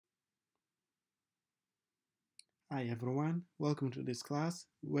Hi everyone, welcome to this class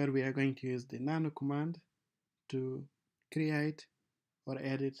where we are going to use the Nano command to create or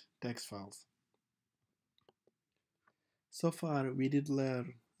edit text files. So far we did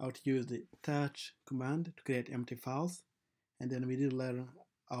learn how to use the touch command to create empty files, and then we did learn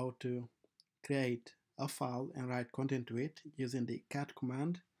how to create a file and write content to it using the cat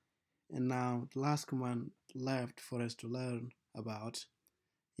command. And now the last command left for us to learn about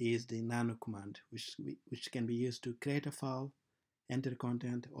is the Nano command, which can be used to create a file, enter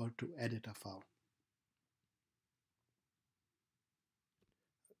content, or to edit a file.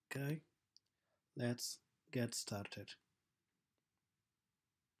 Okay, let's get started.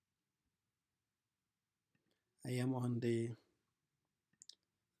 I am on the,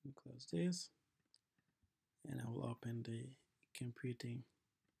 let me close this, and I will open the computing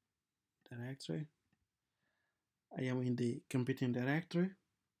directory. I am in the computing directory,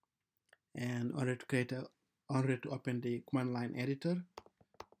 and in order to open the command line editor,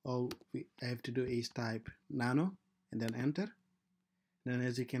 all we have to do is type nano and then enter. Then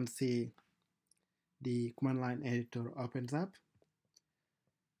as you can see, the command line editor opens up.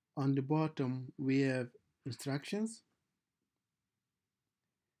 On the bottom we have instructions,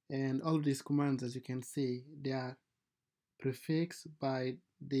 and all of these commands, as you can see, they are prefixed by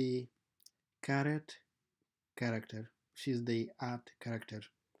the caret character, which is the art character,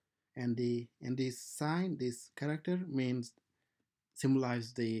 and this sign, this character means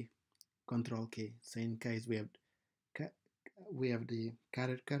symbolize the control key. So in case we have the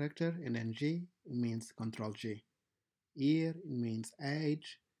caret character, and then G, it means control G. Year, it means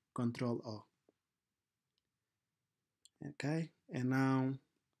age, control O. Okay, and now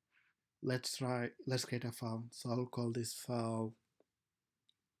let's create a file. So I'll call this file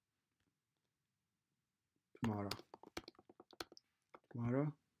tomorrow.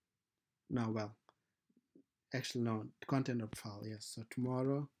 No, well, actually no, the content of the file, yes. So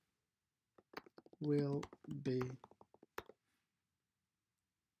tomorrow will be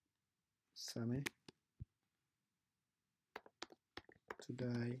sunny.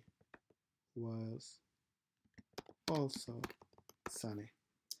 Today was also sunny.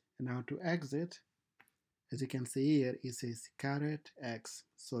 And now to exit, as you can see here, it says caret X,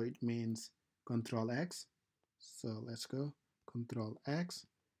 so it means control X. So let's go control X,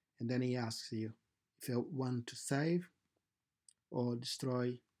 and then he asks you if you want to save or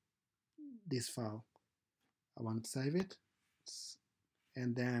destroy this file. I want to save it,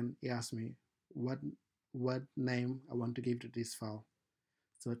 and then he asks me what name I want to give to this file.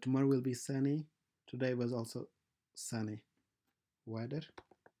 So tomorrow will be sunny. Today was also sunny. Weather.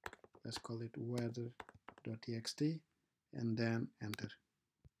 Let's call it weather.txt, and then enter.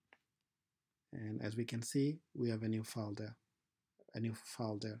 And as we can see, we have a new file there.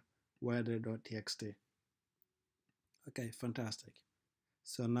 Weather.txt. Okay, fantastic.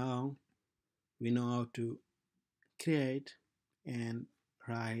 So now we know how to create and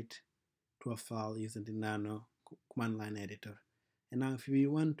write to a file using the Nano command line editor. And now if we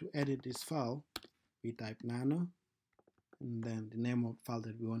want to edit this file, we type nano and then the name of the file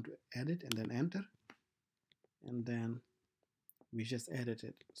that we want to edit, and then enter, and then we just edit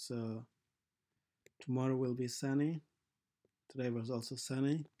it. So tomorrow will be sunny. Today was also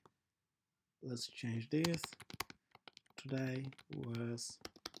sunny. Let's change this. Today was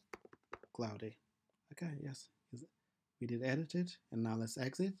cloudy. Okay, yes, we did edit it, and now let's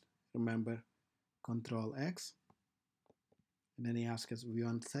exit. Remember, Control X, and then he asks us if we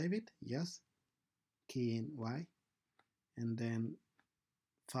want to save it. Yes, key in Y, and then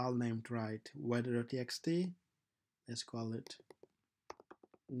file name to write weather.txt. Let's call it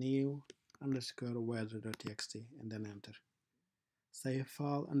new underscore weather.txt, and then enter. Save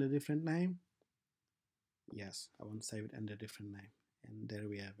file under different name. Yes, I want to save it under different name, and there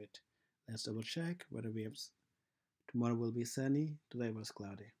we have it. Let's double check whether we have tomorrow will be sunny, today was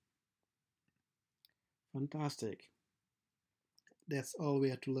cloudy. Fantastic. That's all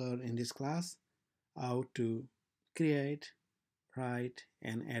we have to learn in this class, how to create, write,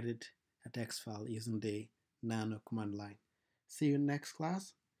 and edit a text file using the Nano command line. See you in next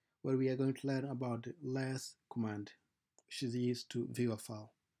class, where we are going to learn about the less command, which is used to view a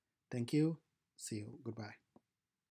file. Thank you. See you. Goodbye.